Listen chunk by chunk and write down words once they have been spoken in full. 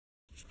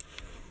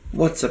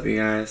What's up, you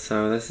guys?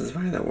 So this is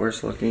probably the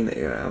worst looking that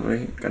you're ever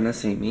gonna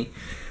see me.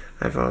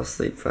 I fell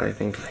asleep for I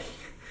think like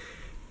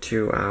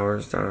 2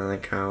 hours down on the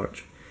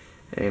couch,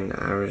 and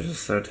I was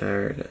just so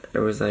tired. It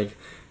was like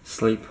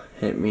sleep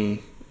hit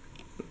me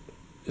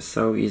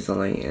so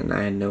easily, and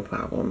I had no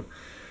problem.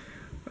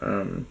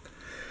 And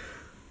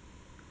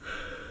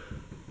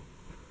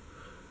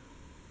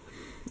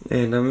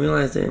I'm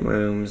realizing my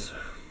room's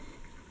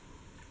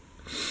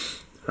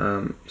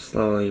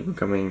slowly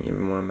becoming even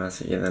more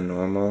messy than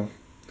normal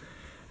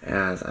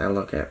as I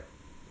look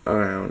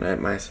around at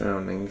my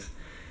surroundings,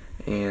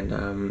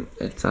 and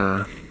it's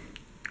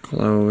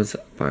clothes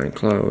upon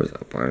clothes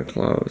upon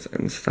clothes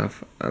and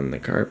stuff on the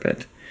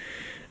carpet.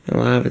 And a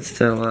lot of it's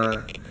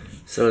still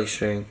silly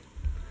string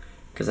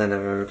because I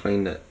never ever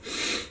cleaned it.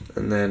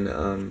 And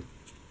then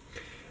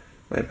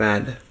my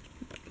bed,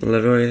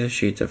 literally the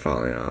sheets are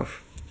falling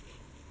off,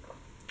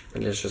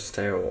 and it's just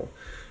terrible.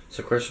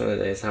 So question of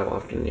the day is how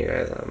often do you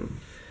guys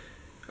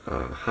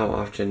how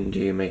often do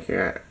you make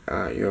your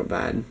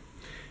bed?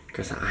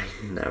 Because I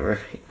never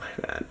make my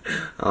bed.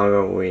 I'll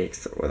go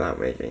weeks without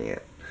making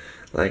it.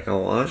 Like,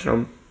 I'll wash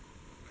them,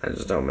 I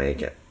just don't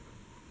make it,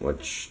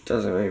 which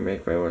doesn't really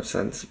make very much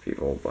sense to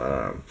people, but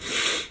I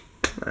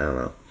don't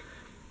know.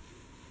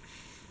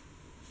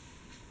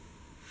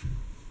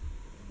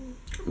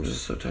 I'm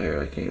just so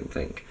tired I can't even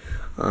think.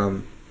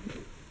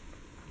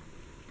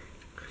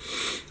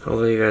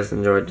 Hopefully you guys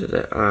enjoyed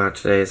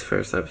today's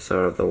first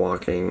episode of The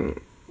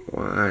Walking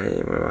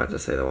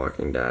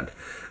Dead.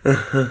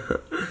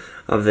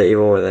 Of The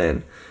Evil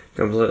Within.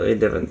 Completely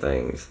different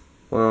things.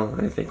 Well,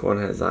 I think one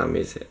has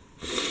zombies.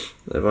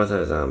 They both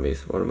have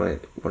zombies. What am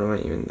I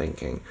even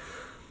thinking?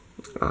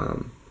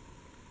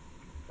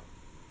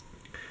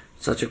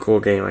 Such a cool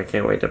game. I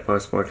can't wait to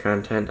post more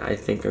content. I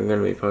think I'm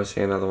going to be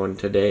posting another one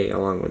today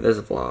along with this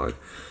vlog.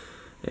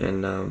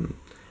 And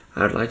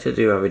I'd like to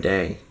do every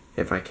day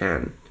if I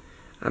can.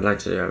 I'd like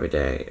to do every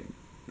day.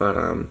 But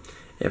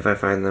if I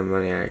find the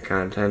money out of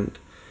content,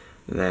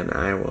 then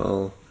I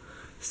will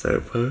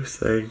start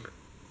posting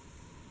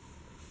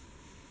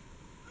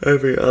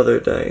every other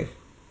day.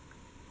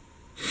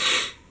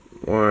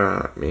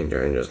 Or me and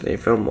Jordan just need to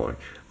film more.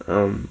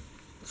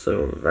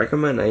 So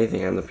recommend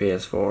anything on the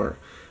PS4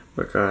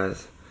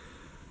 because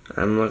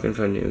I'm looking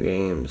for new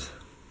games.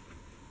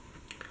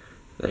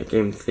 That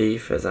game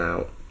Thief is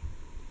out.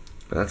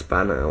 That's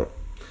been out.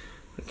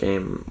 The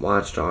game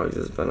Watch Dogs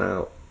has been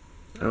out.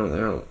 Oh,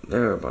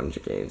 there are a bunch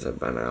of games that have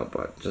been out,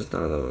 but just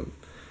none of them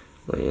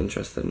really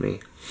interested me.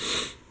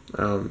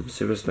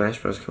 Super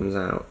Smash Bros. Comes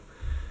out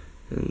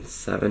in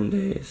 7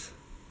 days.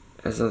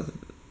 As of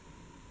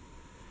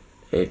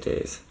 8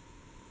 days.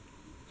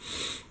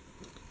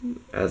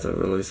 As of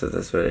release of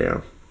this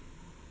video.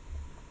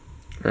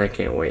 And I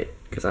can't wait,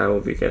 because I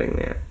will be getting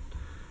that.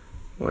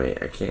 Wait,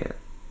 I can't.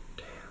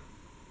 Damn.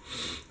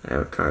 I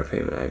have a car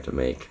payment I have to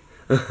make.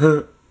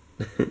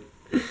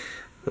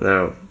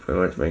 That'll pretty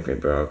much make me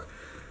broke.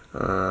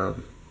 I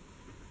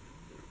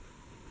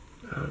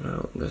don't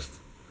know, I'm just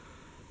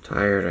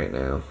tired right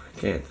now. I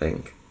can't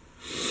think.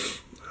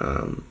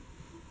 I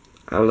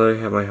literally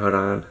have my hood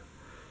on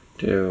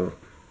to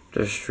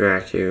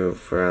distract you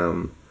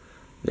from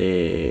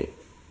the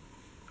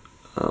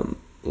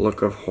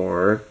look of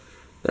horror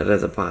that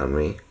is upon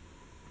me.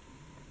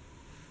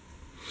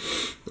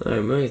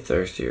 I'm really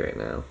thirsty right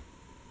now.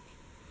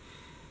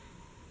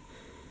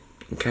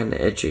 I'm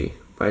kinda itchy,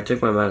 but I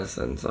took my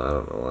medicine, so I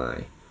don't know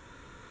why.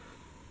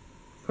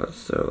 But it's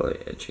still really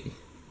itchy.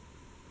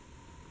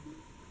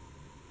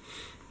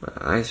 My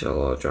eyes feel a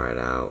little dried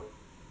out.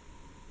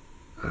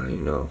 I don't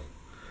even know.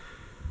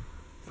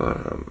 But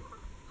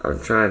I'm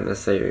trying to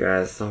save you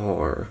guys the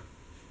horror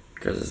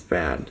because it's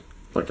bad.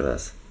 Look at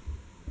this.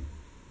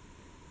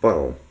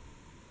 Boom.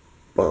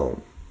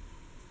 Boom.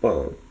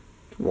 Boom.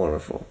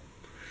 Wonderful.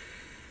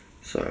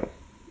 So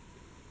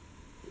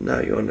now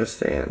you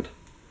understand.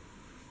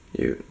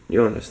 You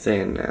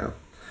understand now.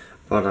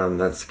 But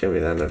that's gonna be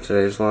the end of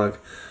today's vlog.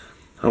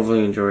 Hopefully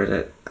you enjoyed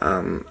it. I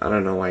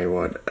don't know why you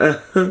would.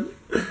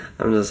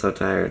 I'm just so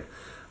tired.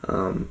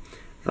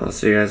 I'll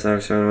see you guys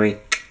next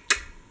week.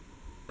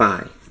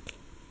 Bye.